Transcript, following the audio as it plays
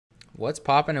What's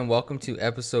poppin' and welcome to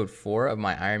episode 4 of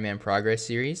my Ironman progress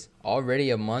series.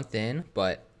 Already a month in,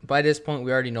 but by this point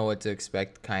we already know what to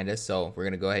expect kinda, so we're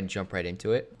gonna go ahead and jump right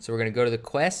into it. So we're gonna go to the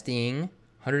questing,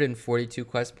 142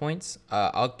 quest points.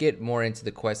 I'll get more into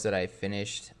the quests that I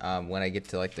finished when I get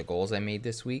to like the goals I made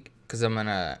this week, because I'm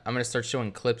gonna start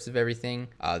showing clips of everything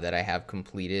that I have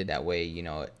completed. That way, you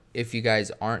know, if you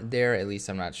guys aren't there, at least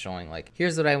I'm not showing like,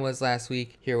 here's what I was last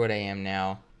week, here what I am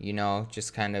now. You know,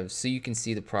 just kind of so you can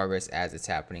see the progress as it's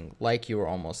happening, like you were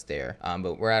almost there.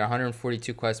 But we're at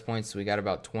 142 quest points, so we got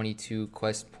about 22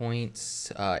 quest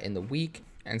points in the week.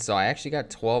 And so I actually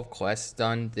got 12 quests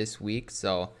done this week,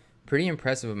 so pretty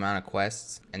impressive amount of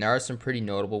quests. And there are some pretty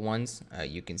notable ones.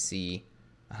 You can see,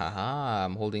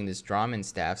 I'm holding this Drawman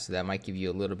staff, so that might give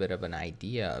you a little bit of an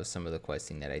idea of some of the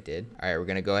questing that I did. All right, we're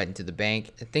gonna go ahead into the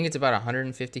bank. I think it's about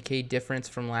 150k difference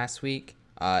from last week.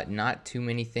 Not too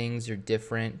many things are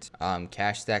different.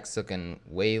 Cash stack's looking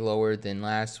way lower than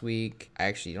last week. I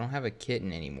actually don't have a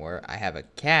kitten anymore. I have a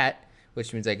cat,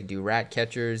 which means I can do rat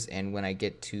catchers, and when I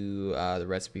get to the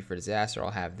recipe for disaster, I'll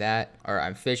have that. Or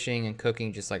I'm fishing and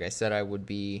cooking just like I said I would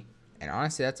be. And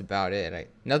honestly, that's about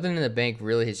it. Nothing in the bank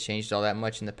really has changed all that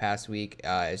much in the past week.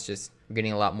 It's just we're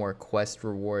getting a lot more quest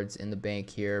rewards in the bank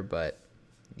here, but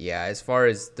yeah, as far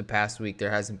as the past week, there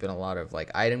hasn't been a lot of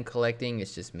like item collecting.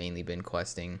 It's just mainly been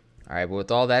questing. All right, but with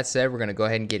all that said, we're going to go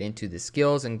ahead and get into the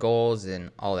skills and goals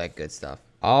and all that good stuff.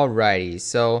 Alrighty,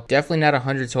 so definitely not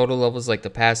 100 total levels like the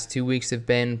past 2 weeks have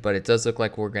been, but it does look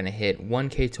like we're going to hit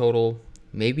 1k total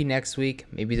maybe next week,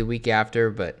 maybe the week after,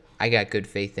 but I got good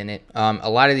faith in it. A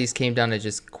lot of these came down to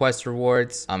just quest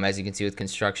rewards, as you can see with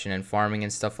construction and farming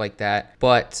and stuff like that,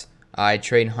 but I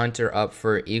trade Hunter up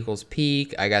for Eagle's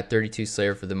Peak. I got 32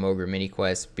 Slayer for the Mogre mini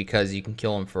quest because you can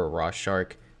kill him for a raw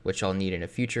shark, which I'll need in a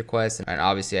future quest. And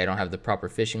obviously I don't have the proper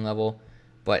fishing level.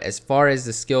 But as far as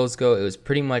the skills go, it was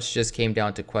pretty much just came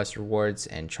down to quest rewards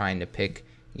and trying to pick,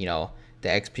 you know, the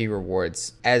XP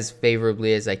rewards as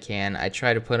favorably as I can. I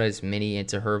try to put as many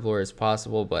into Herblore as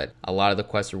possible, but a lot of the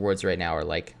quest rewards right now are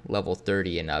like level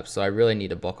 30 and up, so I really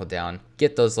need to buckle down,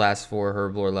 get those last 4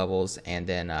 Herblore levels, and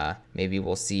then maybe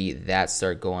we'll see that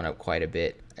start going up quite a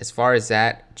bit. As far as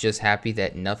that, just happy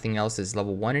that nothing else is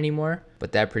level 1 anymore,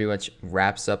 but that pretty much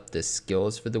wraps up the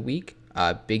skills for the week.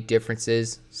 Big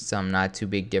differences, some not too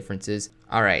big differences.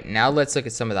 All right, now let's look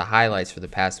at some of the highlights for the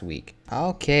past week.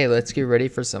 Okay, let's get ready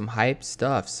for some hype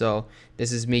stuff. So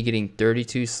this is me getting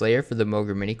 32 Slayer for the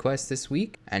Mogre mini quest this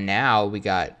week. And now we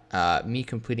got me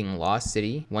completing Lost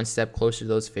City, one step closer to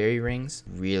those fairy rings.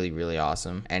 Really, really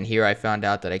awesome. And here I found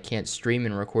out that I can't stream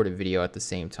and record a video at the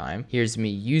same time. Here's me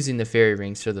using the fairy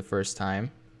rings for the first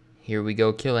time. Here we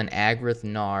go, killing Agrith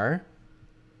Nar.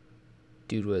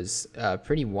 Dude was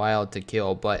pretty wild to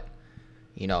kill, but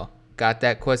you know, got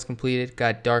that quest completed,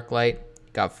 got Dark Light,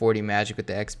 got 40 magic with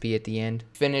the XP at the end.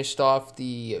 Finished off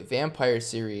the Vampyre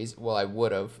series, well I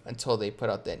would have, until they put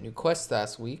out that new quest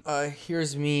last week.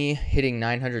 Here's me hitting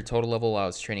 900 total level while I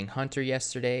was training Hunter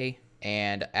yesterday,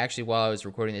 and actually while I was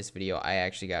recording this video, I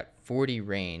actually got 40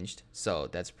 ranged, so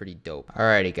that's pretty dope.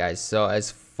 Alrighty guys, so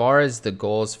as far as the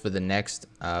goals for the next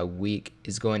week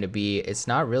is going to be, it's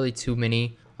not really too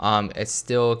many. It's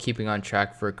still keeping on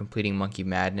track for completing Monkey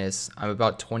Madness. I'm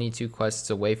about 22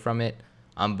 quests away from it,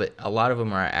 but a lot of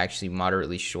them are actually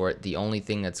moderately short. The only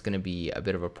thing that's going to be a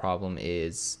bit of a problem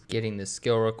is getting the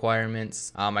skill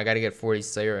requirements. I got to get 40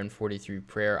 Slayer and 43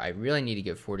 Prayer. I really need to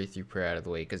get 43 Prayer out of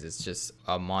the way because it's just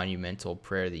a monumental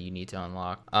prayer that you need to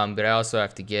unlock. But I also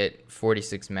have to get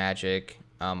 46 Magic.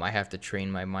 I have to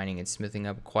train my mining and smithing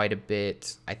up quite a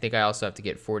bit. I think I also have to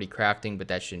get 40 Crafting, but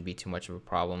that shouldn't be too much of a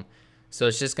problem. So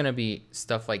it's just going to be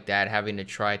stuff like that, having to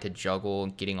try to juggle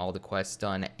getting all the quests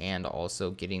done and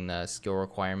also getting the skill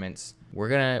requirements.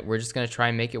 We're just going to try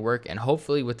and make it work, and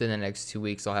hopefully within the next 2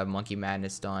 weeks I'll have Monkey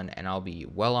Madness done and I'll be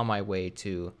well on my way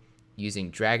to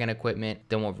using dragon equipment.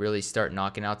 Then we'll really start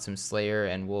knocking out some Slayer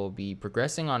and we'll be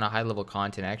progressing on a high level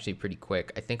content actually pretty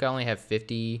quick. I think I only have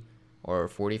 50 or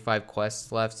 45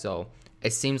 quests left, so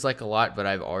it seems like a lot, but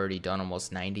I've already done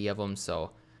almost 90 of them,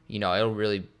 so you know, it'll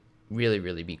really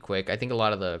be quick. I think a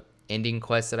lot of the ending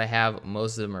quests that I have,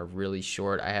 most of them are really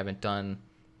short. I haven't done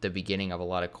the beginning of a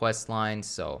lot of quest lines,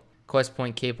 so Quest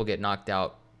Point Cape will get knocked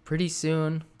out pretty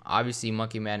soon. Obviously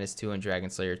Monkey Madness 2 and Dragon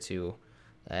Slayer 2,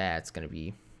 that's gonna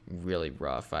be really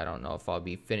rough. I don't know if I'll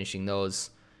be finishing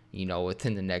those, you know,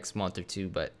 within the next month or two,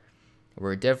 but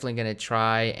we're definitely gonna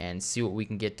try and see what we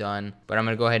can get done. But I'm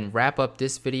gonna go ahead and wrap up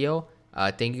this video.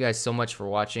 Thank you guys so much for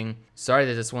watching. Sorry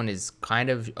that this one is kind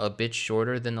of a bit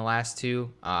shorter than the last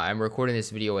two. I'm recording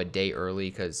this video a day early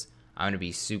because I'm going to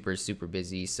be super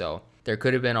busy. So there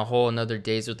could have been a whole another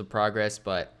day's worth of progress,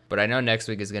 but But I know next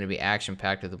week is going to be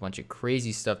action-packed with a bunch of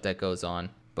crazy stuff that goes on.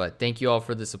 But thank you all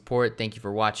for the support. Thank you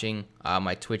for watching.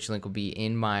 My Twitch link will be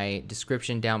in my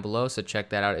description down below, so check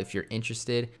that out if you're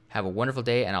interested. Have a wonderful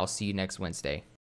day, and I'll see you next Wednesday.